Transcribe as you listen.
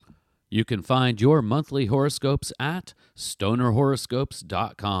You can find your monthly horoscopes at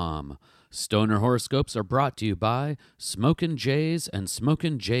stonerhoroscopes.com. Stoner horoscopes are brought to you by Smokin' Jays and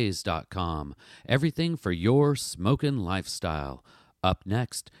SmokinJays.com. Everything for your smokin' lifestyle. Up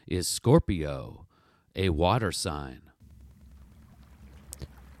next is Scorpio, a water sign.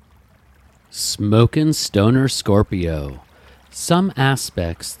 Smokin' Stoner Scorpio. Some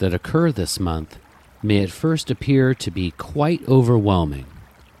aspects that occur this month may at first appear to be quite overwhelming.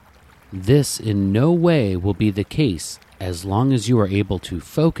 This in no way will be the case as long as you are able to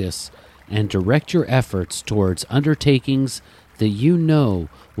focus and direct your efforts towards undertakings that you know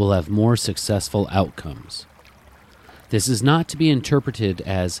will have more successful outcomes. This is not to be interpreted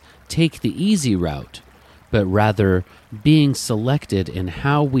as take the easy route, but rather being selected in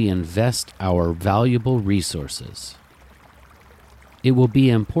how we invest our valuable resources. It will be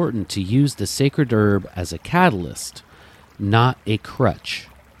important to use the sacred herb as a catalyst, not a crutch.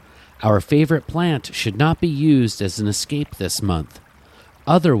 Our favorite plant should not be used as an escape this month.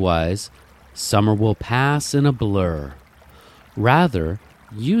 Otherwise, summer will pass in a blur. Rather,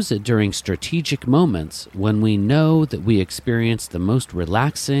 use it during strategic moments when we know that we experience the most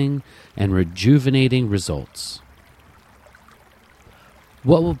relaxing and rejuvenating results.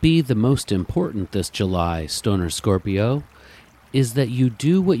 What will be the most important this July, Stoner Scorpio, is that you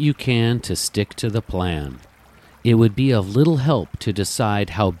do what you can to stick to the plan. It would be of little help to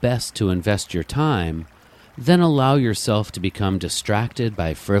decide how best to invest your time, then allow yourself to become distracted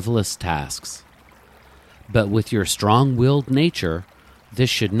by frivolous tasks. But with your strong-willed nature, this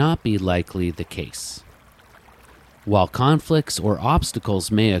should not be likely the case. While conflicts or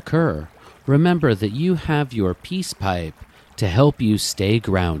obstacles may occur, remember that you have your peace pipe to help you stay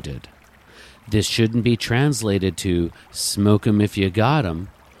grounded. This shouldn't be translated to smoke 'em if you got 'em.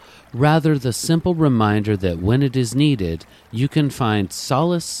 Rather, the simple reminder that when it is needed, you can find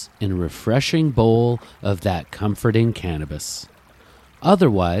solace in a refreshing bowl of that comforting cannabis.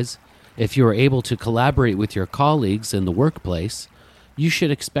 Otherwise, if you are able to collaborate with your colleagues in the workplace, you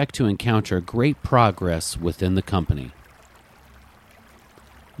should expect to encounter great progress within the company.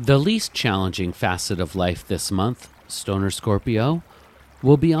 The least challenging facet of life this month, Stoner Scorpio,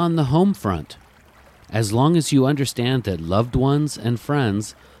 will be on the home front. As long as you understand that loved ones and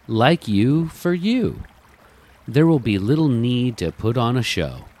friends like you for you, there will be little need to put on a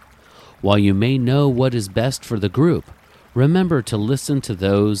show. While you may know what is best for the group, remember to listen to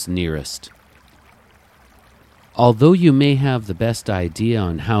those nearest. Although you may have the best idea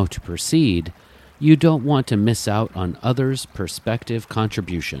on how to proceed, you don't want to miss out on others' perspective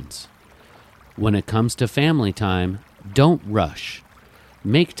contributions. When it comes to family time, don't rush.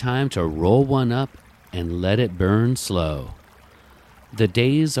 Make time to roll one up and let it burn slow. The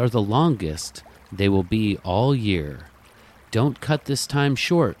days are the longest they will be all year. Don't cut this time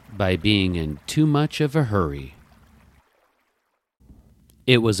short by being in too much of a hurry.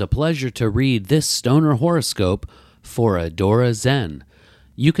 It was a pleasure to read this Stoner horoscope for Adora Zen.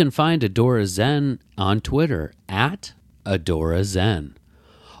 You can find Adora Zen on Twitter at Adora Zen.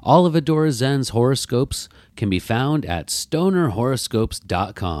 All of Adora Zen's horoscopes can be found at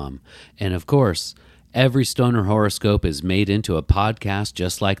stonerhoroscopes.com. And of course, every Stoner horoscope is made into a podcast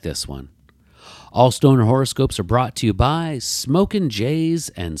just like this one. All Stoner horoscopes are brought to you by Smokin' Jays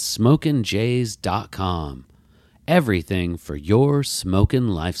and SmokinJays.com. Everything for your smokin'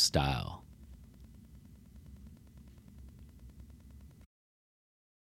 lifestyle.